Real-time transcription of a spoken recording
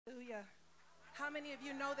Hallelujah. How many of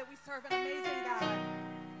you know that we serve an amazing God?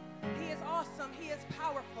 He is awesome. He is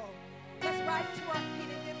powerful. Let's rise to our feet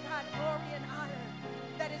and give God glory and honor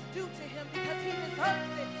that is due to him because he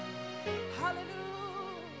deserves it. Hallelujah.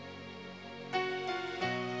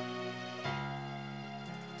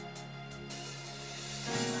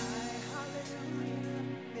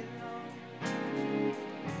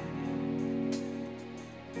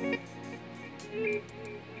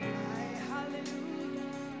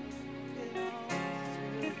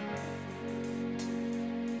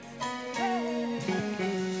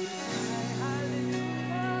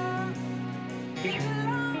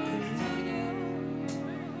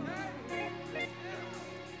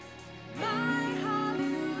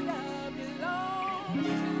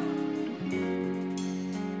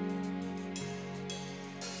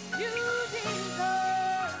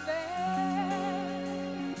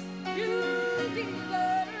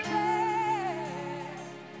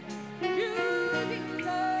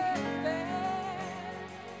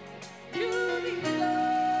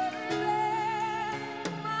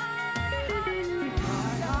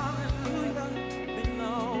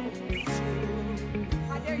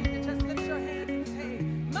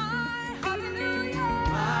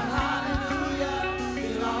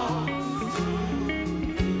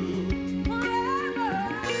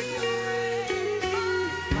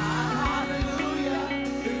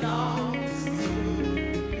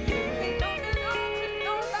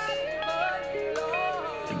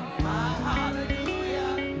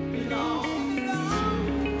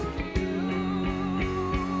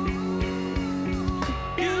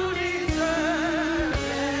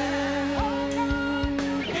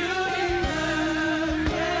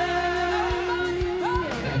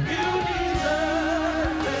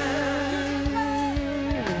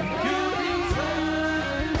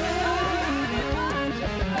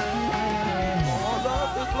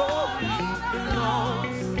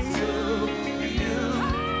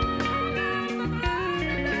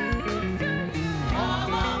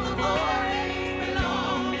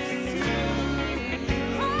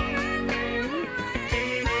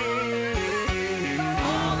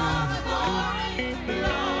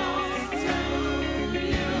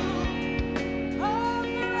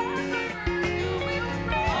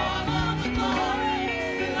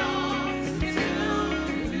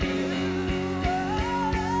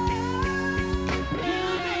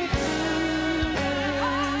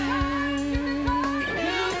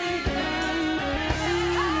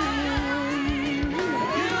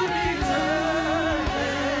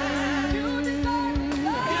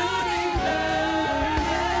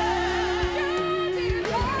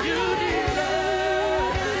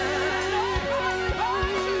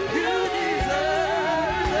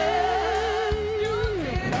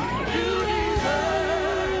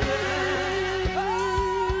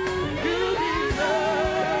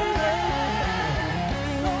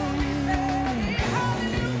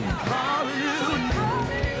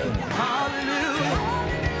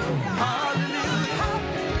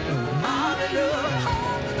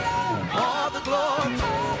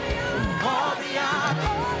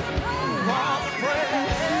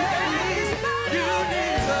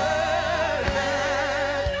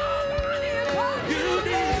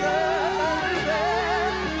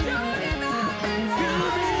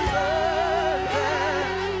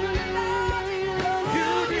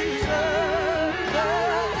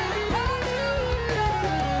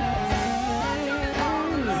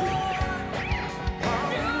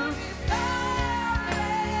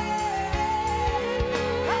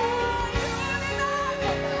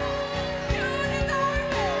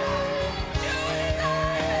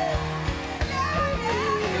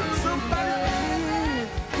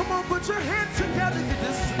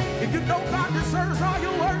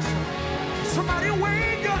 Somebody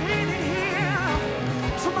wave your hand in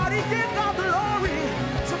here. Somebody give God glory.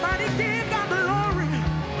 Somebody give God glory.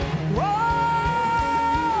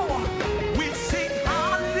 Whoa! We sing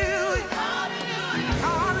hallelujah.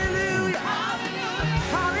 Hallelujah.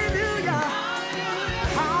 Hallelujah.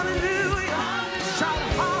 Hallelujah. Shout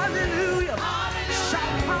hallelujah.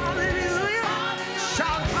 Shout hallelujah.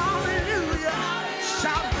 Shout hallelujah.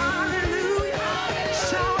 Shout hallelujah.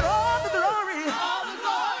 Shout all the glory.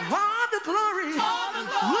 All the glory. All the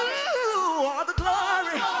glory. All the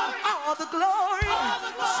glory. All the glory.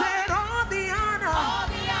 Said all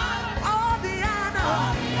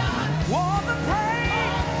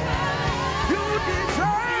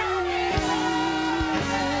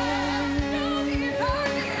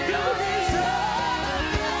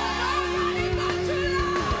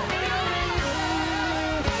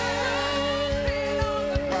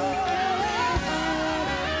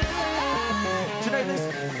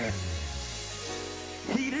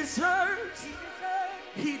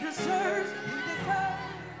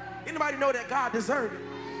Anybody know that God deserves it?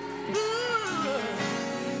 Ooh,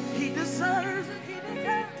 he deserves it.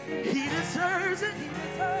 He deserves it.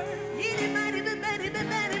 Anybody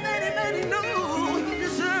know he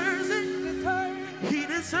deserves it? He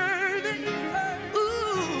deserves it.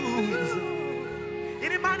 Ooh.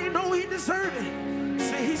 Anybody know he deserves it?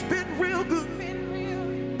 Say he's been real good.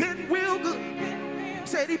 Been real good.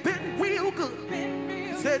 Said he been real good.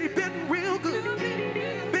 Said he been real good.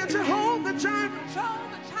 Been Jehovah Jireh.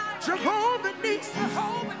 Jehovah Nissi.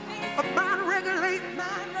 A mind regulator.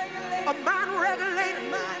 A mind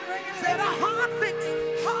regulator. Said a heart fixer.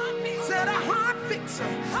 Said a heart fixer.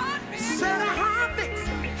 Said a heart fixer.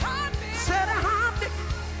 Said a heart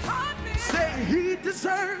fixer. Said he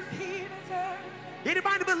deserves.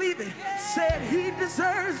 Anybody believe it? Said he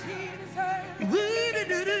deserves.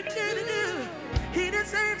 He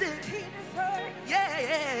deserves it.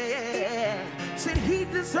 Yeah. Said he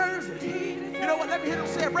deserves it. You know what? Let me hear them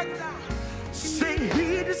say it. Break it down. Say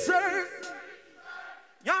he deserves.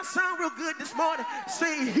 Y'all sound real good this morning.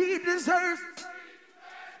 Say he deserves.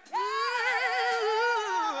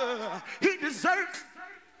 He deserves.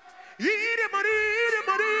 Anybody.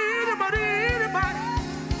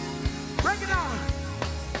 Break it down.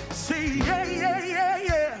 Say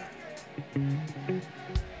yeah.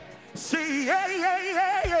 Say yeah. Say yeah.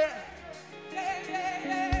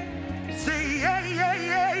 Say yeah.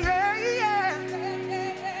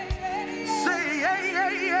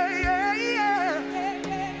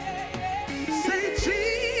 Say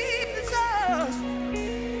Jesus.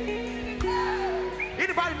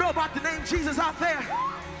 Anybody know about the name Jesus out there?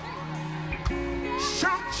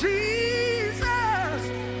 Shout Jesus.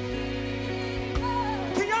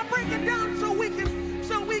 Can y'all break it down so we can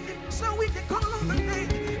call on the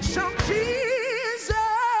name? Shout Jesus.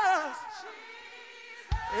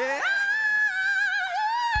 Yeah.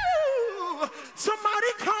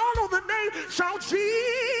 Somebody call on the name. Shout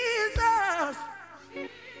Jesus.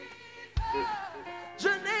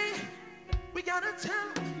 Janae, we gotta tell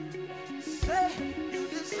him. Say you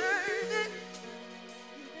deserve it.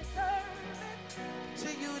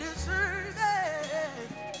 Say you deserve it.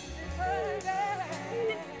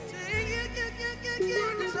 Say you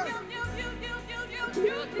deserve it.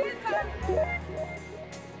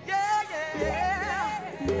 Yeah.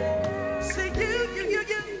 Say you.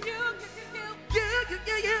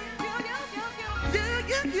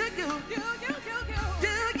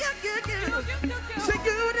 Say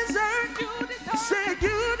you deserve it. Say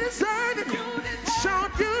you deserve it. Sean,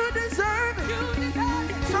 you deserve it.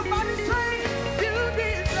 Somebody say you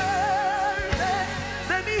deserve it.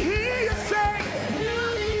 Let me hear you say you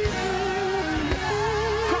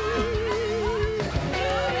deserve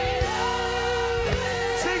it.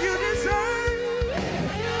 Say you deserve it.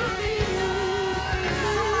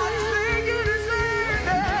 Somebody say you deserve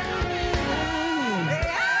it.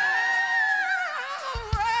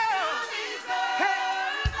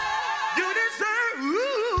 You deserve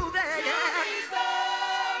that.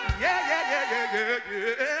 Yeah.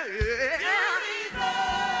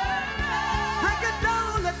 Break it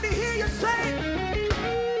down, let me hear you say.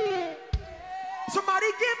 Somebody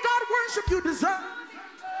give God worship you deserve.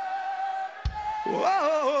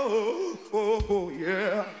 Whoa,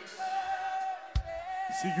 yeah.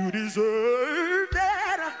 See, you deserve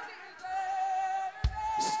that.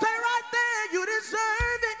 Stay right there, you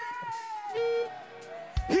deserve it.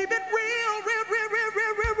 He been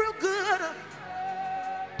real good.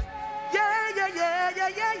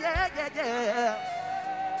 Yeah.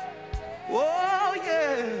 Oh,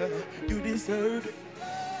 yeah. You deserve it.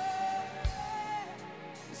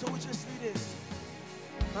 So we just see this.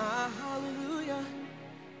 My hallelujah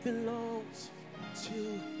belongs to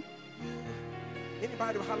you.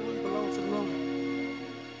 Anybody with hallelujah belongs to the Lord?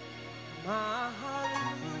 My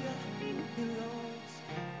hallelujah belongs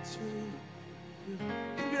to you. You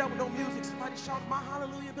can do that with no music. Somebody shout, my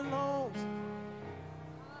hallelujah belongs.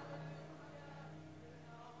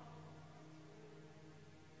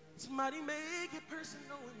 Somebody make it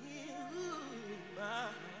personal in here. My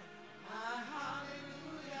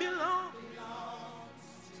hallelujah belongs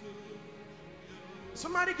to you.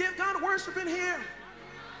 Somebody give God worship in here.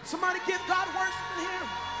 Somebody give God worship in here.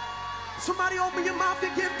 Somebody open your mouth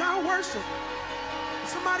and give God worship.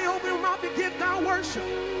 Somebody open your mouth and give God worship.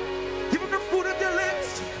 Give him the fruit of your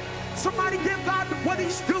lips. Somebody give God what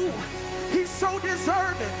he's due. He's so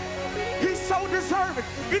deserving. He's so deserving.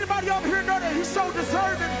 Anybody over here know that he's so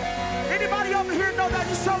deserving? Anybody over here know that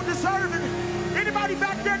he's so deserving? Anybody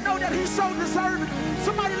back there know that he's so deserving?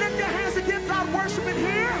 Somebody lift their hands and give God worship in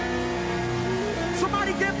here.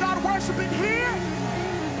 Somebody give God worship in here.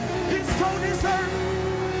 He's so deserving.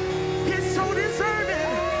 He's so deserving.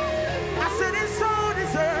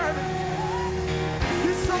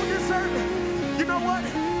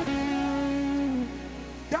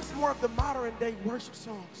 more of the modern day worship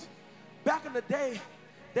songs. Back in the day,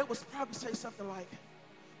 they would probably say something like,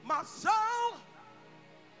 my soul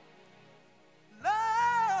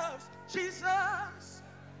loves Jesus.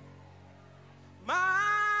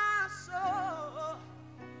 My soul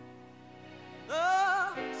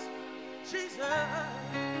loves Jesus.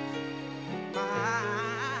 My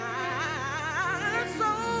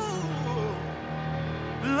soul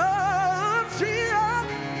loves Jesus.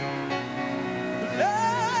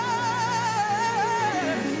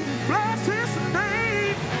 Bless his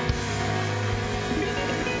name.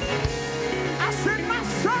 I said my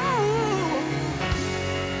soul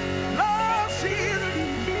loves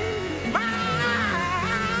Jesus. My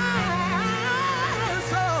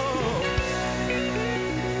soul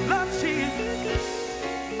loves Jesus.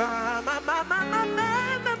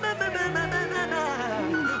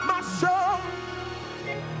 My soul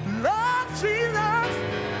loves Jesus.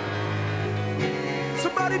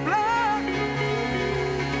 Somebody blood.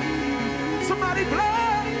 Somebody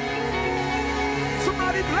blood.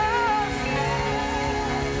 Somebody blood.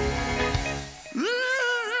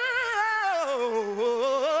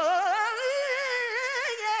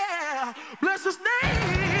 Yeah. Bless his name.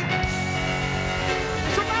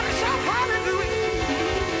 Somebody shout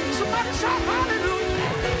hallelujah. Somebody shout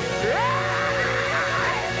hallelujah. Yeah.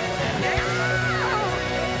 Yeah.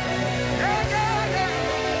 Yeah, yeah,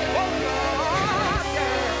 yeah. Oh, Lord,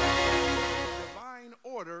 yeah. Divine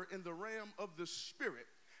order in the realm of the spirit.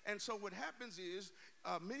 And so what happens is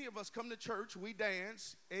many of us come to church, we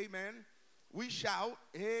dance, amen. We shout,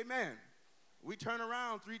 amen. We turn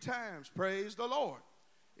around 3 times, praise the Lord,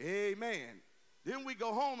 amen. Then we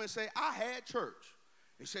go home and say, I had church.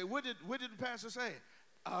 They say, what did the pastor say?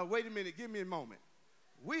 Wait a minute, give me a moment.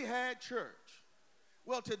 We had church.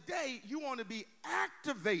 Well, today you want to be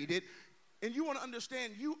activated and you want to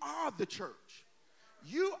understand you are the church.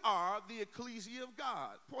 You are the ecclesia of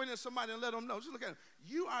God. Point at somebody and let them know. Just look at them.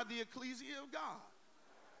 You are the ecclesia of God.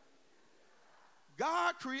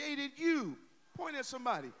 God created you. Point at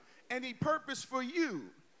somebody. And he purposed for you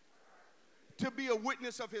to be a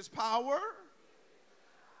witness of his power,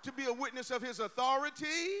 to be a witness of his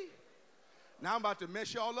authority. Now I'm about to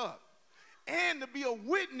mess y'all up. And to be a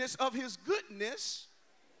witness of his goodness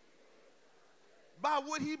by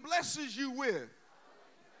what he blesses you with.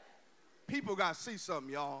 People got to see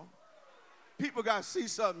something, y'all. People got to see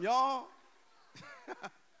something, y'all.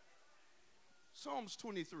 Psalms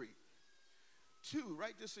 23. 2,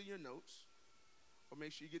 write this in your notes, or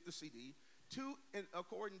make sure you get the CD. 2,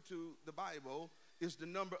 according to the Bible, is the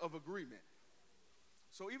number of agreement.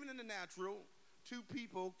 So even in the natural, 2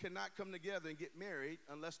 people cannot come together and get married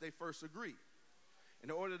unless they first agree.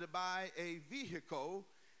 In order to buy a vehicle,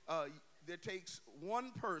 there takes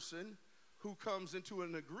one person who comes into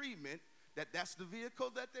an agreement that that's the vehicle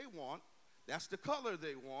that they want, that's the color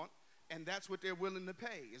they want, and that's what they're willing to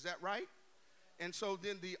pay. Is that right? And so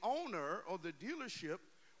then the owner or the dealership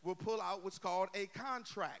will pull out what's called a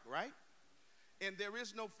contract, right? And there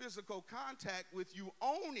is no physical contact with you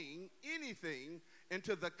owning anything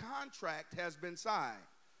until the contract has been signed.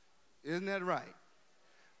 Isn't that right?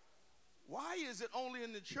 Why is it only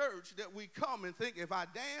in the church that we come and think if I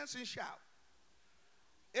dance and shout,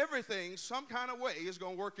 everything some kind of way is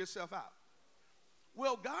going to work itself out?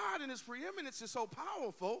 Well, God in his preeminence is so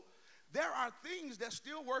powerful, there are things that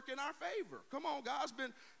still work in our favor. Come on,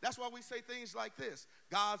 that's why we say things like this.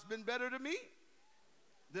 God's been better to me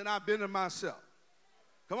than I've been to myself.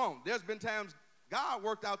 Come on, there's been times God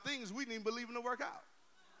worked out things we didn't even believe him to work out,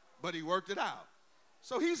 but he worked it out.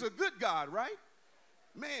 So he's a good God, right?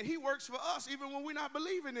 Man, he works for us even when we're not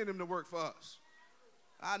believing in him to work for us.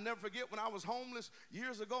 I'll never forget when I was homeless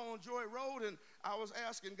years ago on Joy Road, and I was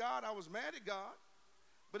asking God, I was mad at God,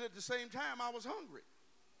 but at the same time, I was hungry.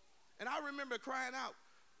 And I remember crying out,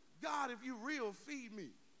 God, if you real, feed me.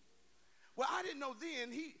 Well, I didn't know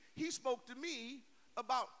then he spoke to me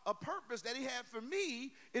about a purpose that he had for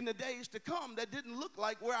me in the days to come that didn't look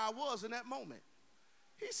like where I was in that moment.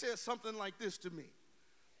 He said something like this to me.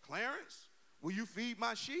 Clarence, will you feed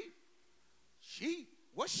my sheep? Sheep?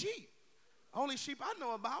 What sheep? Only sheep I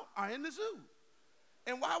know about are in the zoo.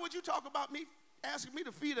 And why would you talk about me asking me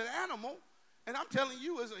to feed an animal, and I'm telling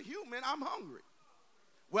you as a human, I'm hungry?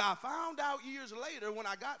 Well, I found out years later when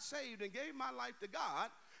I got saved and gave my life to God,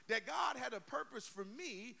 that God had a purpose for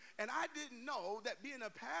me, and I didn't know that being a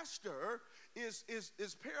pastor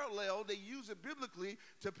is parallel. They use it biblically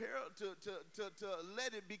to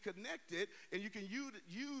let it be connected, and you can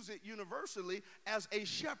use it universally as a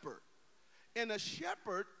shepherd. And a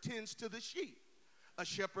shepherd tends to the sheep. A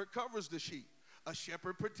shepherd covers the sheep. A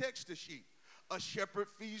shepherd protects the sheep. A shepherd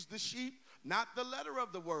feeds the sheep. not the letter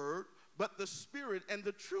of the word, but the spirit and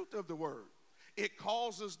the truth of the word. It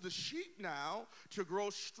causes the sheep now to grow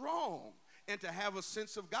strong and to have a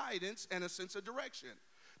sense of guidance and a sense of direction.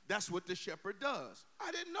 That's what the shepherd does.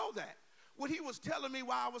 I didn't know that. What he was telling me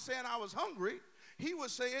while I was saying I was hungry, he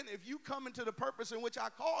was saying, if you come into the purpose in which I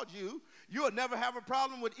called you, you'll never have a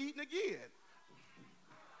problem with eating again.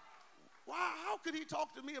 Why? How could he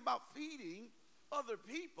talk to me about feeding other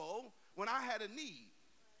people when I had a need?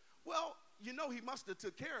 Well, you know, he must have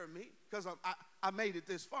took care of me because I made it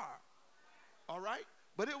this far. All right?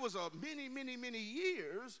 But it was many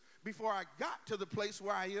years before I got to the place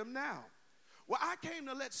where I am now. Well, I came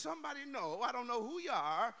to let somebody know, I don't know who you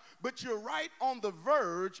are, but you're right on the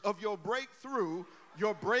verge of your breakthrough,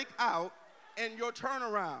 your breakout, and your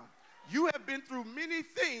turnaround. You have been through many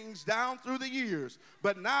things down through the years,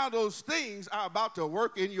 but now those things are about to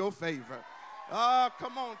work in your favor.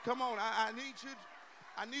 Come on. I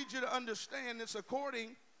need you to understand it's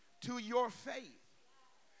according to your faith.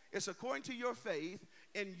 It's according to your faith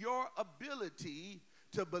and your ability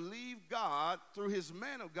to believe God through his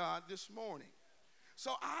man of God this morning.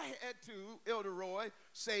 So I had to, Elder Roy,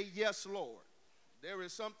 say, yes, Lord. There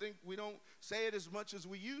is something, we don't say it as much as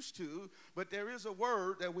we used to, but there is a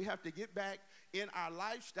word that we have to get back in our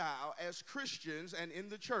lifestyle as Christians and in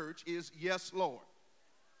the church is yes, Lord.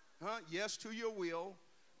 Yes to your will,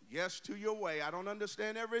 yes to your way. I don't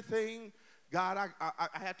understand everything. God, I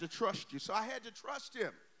had to trust you. So I had to trust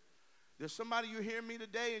him. There's somebody, you hear me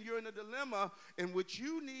today, and you're in a dilemma in which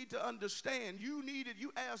you need to understand. You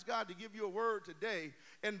asked God to give you a word today,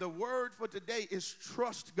 and the word for today is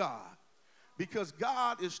trust God, because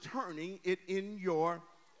God is turning it in your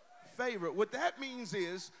favor. What that means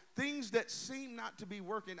is things that seem not to be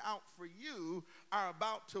working out for you are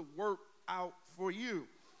about to work out for you.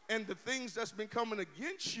 And the things that's been coming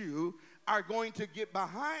against you are going to get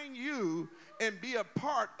behind you and be a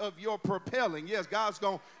part of your propelling. Yes,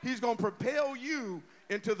 he's going to propel you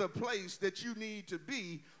into the place that you need to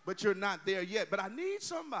be, but you're not there yet. But I need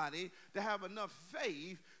somebody to have enough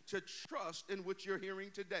faith to trust in what you're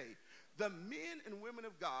hearing today. The men and women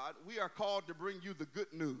of God, we are called to bring you the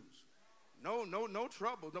good news. No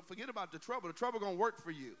trouble. Don't forget about the trouble. The trouble going to work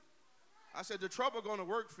for you. I said the trouble going to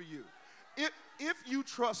work for you. If you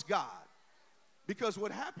trust God, because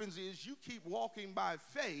what happens is you keep walking by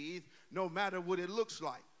faith no matter what it looks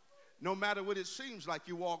like, no matter what it seems like,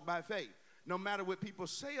 you walk by faith. No matter what people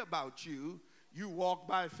say about you, you walk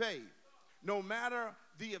by faith. No matter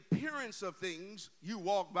the appearance of things, you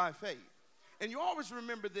walk by faith. And you always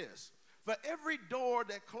remember this, for every door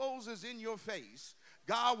that closes in your face,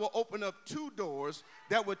 God will open up 2 doors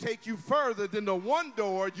that will take you further than the 1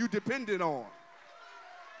 door you depended on.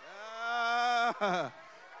 I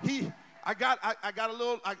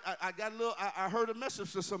heard a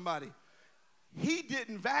message to somebody. He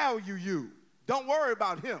didn't value you. Don't worry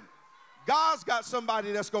about him. God's got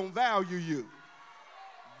somebody that's going to value you.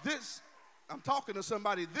 I'm talking to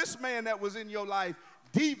somebody. This man that was in your life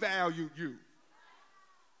devalued you.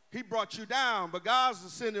 He brought you down, but God's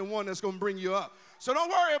sending one that's going to bring you up. So don't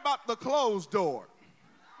worry about the closed door.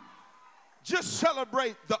 Just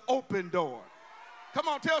celebrate the open door. Come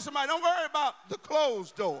on, tell somebody, don't worry about the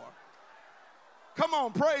closed door. Come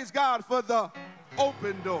on, praise God for the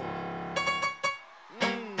open door.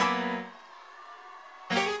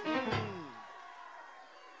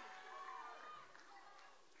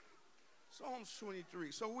 Psalms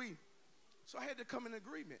 23. So I had to come in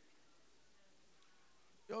agreement.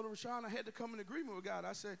 Elder Rashawn, I had to come in agreement with God.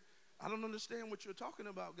 I said, I don't understand what you're talking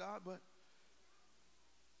about, God, but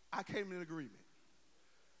I came in agreement.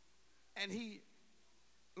 And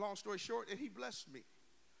long story short, and he blessed me.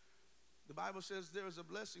 The Bible says there is a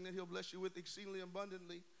blessing that he'll bless you with exceedingly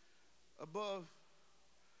abundantly above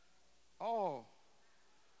all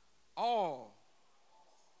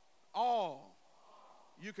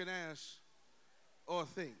you can ask or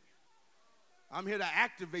think. I'm here to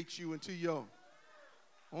activate you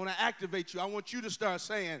I want to activate you. I want you to start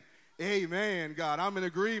saying, amen, God, I'm in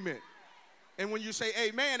agreement. And when you say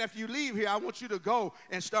amen, after you leave here, I want you to go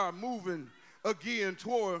and start moving again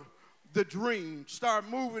toward the dream. Start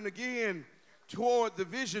moving again toward the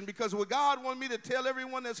vision, because what God wanted me to tell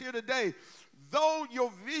everyone that's here today, though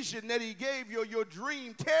your vision that he gave you, your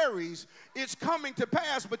dream tarries, it's coming to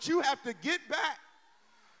pass, but you have to get back.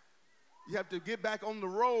 You have to get back on the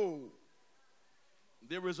road.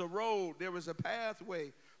 There is a road, there is a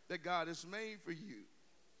pathway that God has made for you.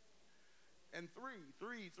 And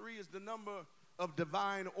three is the number of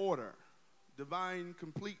divine order, divine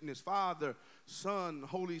completeness. Father, Son,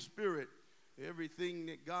 Holy Spirit, everything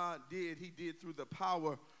that God did, he did through the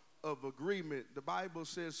power of agreement. The Bible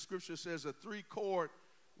says, Scripture says, a 3-cord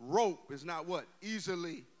rope is not what?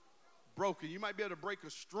 Easily broken. You might be able to break a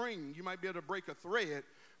string. You might be able to break a thread,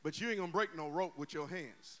 but you ain't going to break no rope with your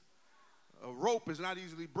hands. A rope is not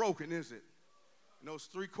easily broken, is it? And those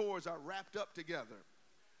 3 cords are wrapped up together.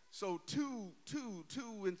 So 2, 2, 2,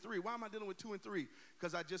 and 3. Why am I dealing with 2 and 3?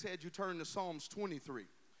 Because I just had you turn to Psalms 23.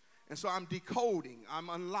 And so I'm decoding, I'm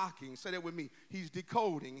unlocking. Say that with me. He's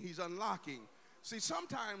decoding, he's unlocking. See,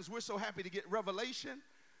 sometimes we're so happy to get revelation.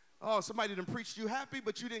 Oh, somebody done preached you happy,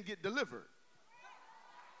 but you didn't get delivered.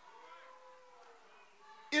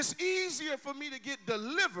 It's easier for me to get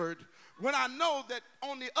delivered when I know that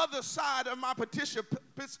on the other side of my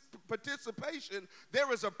participation,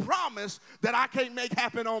 there is a promise that I can't make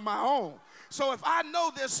happen on my own. So if I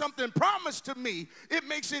know there's something promised to me, it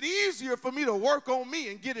makes it easier for me to work on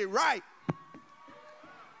me and get it right.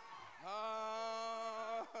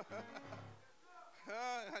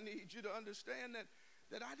 I need you to understand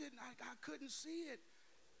that I couldn't see it,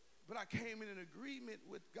 but I came in an agreement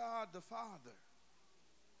with God the Father.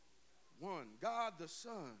 1, God the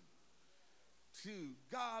Son. 2,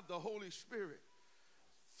 God the Holy Spirit.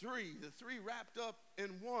 3, the 3 wrapped up in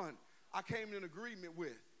 1, I came in agreement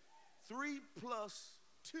with. 3 plus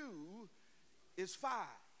 2 is 5.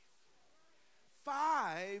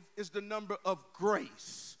 5 is the number of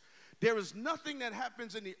grace. There is nothing that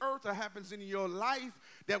happens in the earth or happens in your life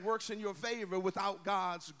that works in your favor without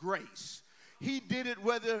God's grace. He did it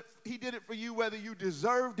for you whether you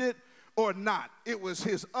deserved it or not. It was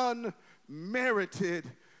his unmerited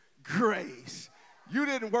grace. You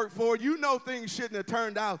didn't work for it. You know things shouldn't have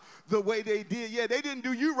turned out the way they did. Yeah, they didn't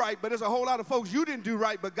do you right, but there's a whole lot of folks you didn't do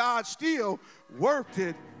right, but God still worked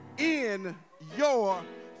it in your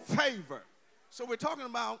favor. So we're talking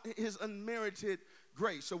about his unmerited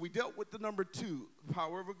grace. So we dealt with the number 2,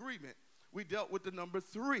 power of agreement. We dealt with the number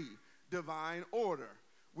 3, divine order.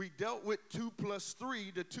 We dealt with 2 plus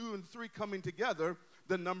 3, the 2 and 3 coming together,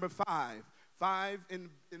 the number 5. 5 in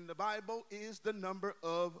the Bible is the number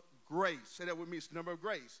of grace. Say that with me. It's the number of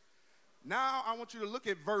grace. Now I want you to look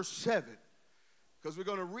at verse 7, because we're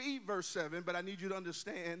going to read verse 7, but I need you to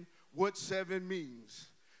understand what 7 means.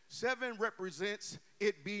 7 represents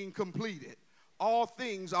it being completed. All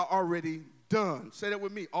things are already done. Say that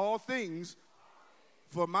with me. All things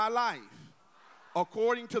for my life,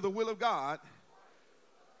 according to the will of God,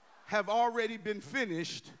 have already been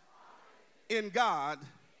finished in God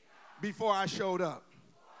before I showed up.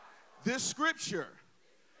 This scripture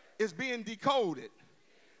is being decoded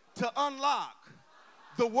to unlock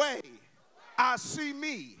the way I see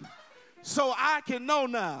me, so I can know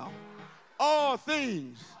now all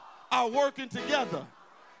things are working together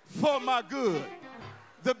for my good.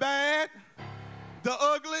 The bad, the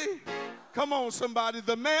ugly, come on somebody,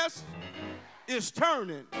 the mess is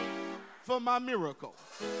turning for my miracle.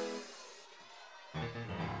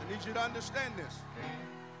 I need you to understand this.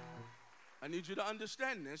 I need you to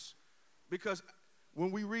understand this, because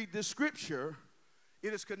when we read this scripture,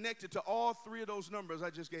 it is connected to all 3 of those numbers I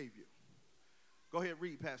just gave you. Go ahead,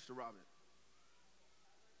 read, Pastor Robin.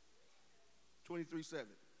 23:7.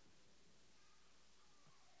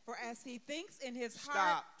 For as he thinks in his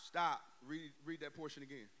heart. Stop. Read that portion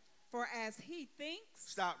again. For as he thinks.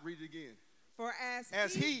 Stop, read it again. For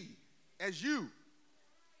as you.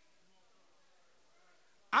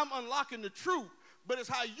 I'm unlocking the truth, but it's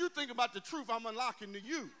how you think about the truth I'm unlocking to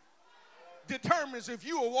you. Determines if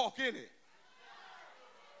you will walk in it.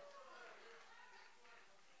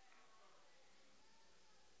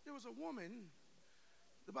 There was a woman,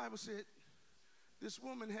 the Bible said, this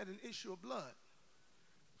woman had an issue of blood.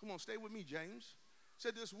 Come on, stay with me, James.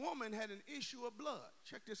 Said this woman had an issue of blood.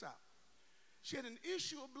 Check this out. She had an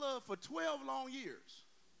issue of blood for 12 long years.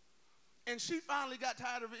 And she finally got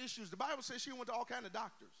tired of her issues. The Bible says she went to all kinds of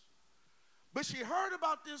doctors. But she heard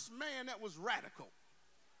about this man that was radical.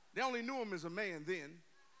 They only knew him as a man then.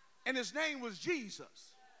 And his name was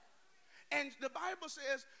Jesus. And the Bible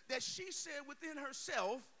says that she said within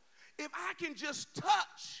herself, if I can just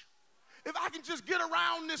touch, if I can just get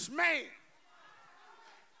around this man.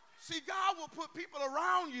 See, God will put people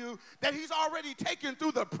around you that he's already taken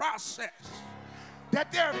through the process.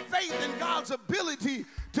 That their faith in God's ability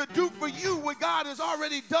to do for you what God has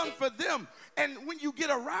already done for them. And when you get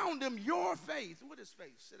around them, your faith. What is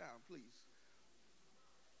faith? Sit down, please.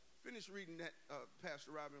 Finish reading that,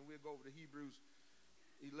 Pastor Robin. We'll go over to Hebrews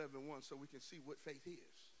 11:1 so we can see what faith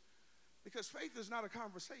is. Because faith is not a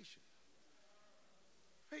conversation.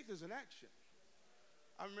 Faith is an action.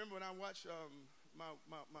 I remember when I watched my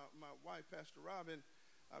wife, Pastor Robin,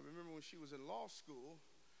 I remember when she was in law school,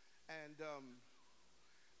 and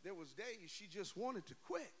there was days she just wanted to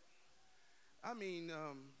quit. I mean,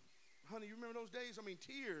 honey, you remember those days? I mean,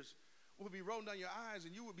 tears would be rolling down your eyes,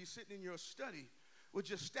 and you would be sitting in your study with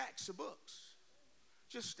just stacks of books.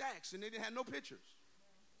 Just stacks, and they didn't have no pictures.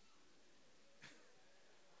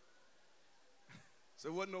 So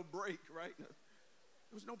there wasn't no break, right? There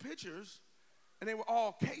was no pictures, and they were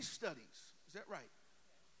all case studies. Is that right?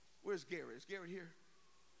 Where's Garrett? Is Garrett here?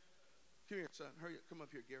 Come here, son. Hurry up. Come up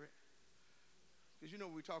here, Garrett. Because you know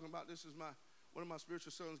what we're talking about. This is one of my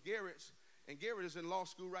spiritual sons, Garrett is in law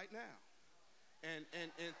school right now. And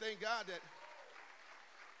thank God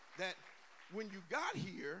that when you got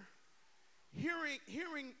here, hearing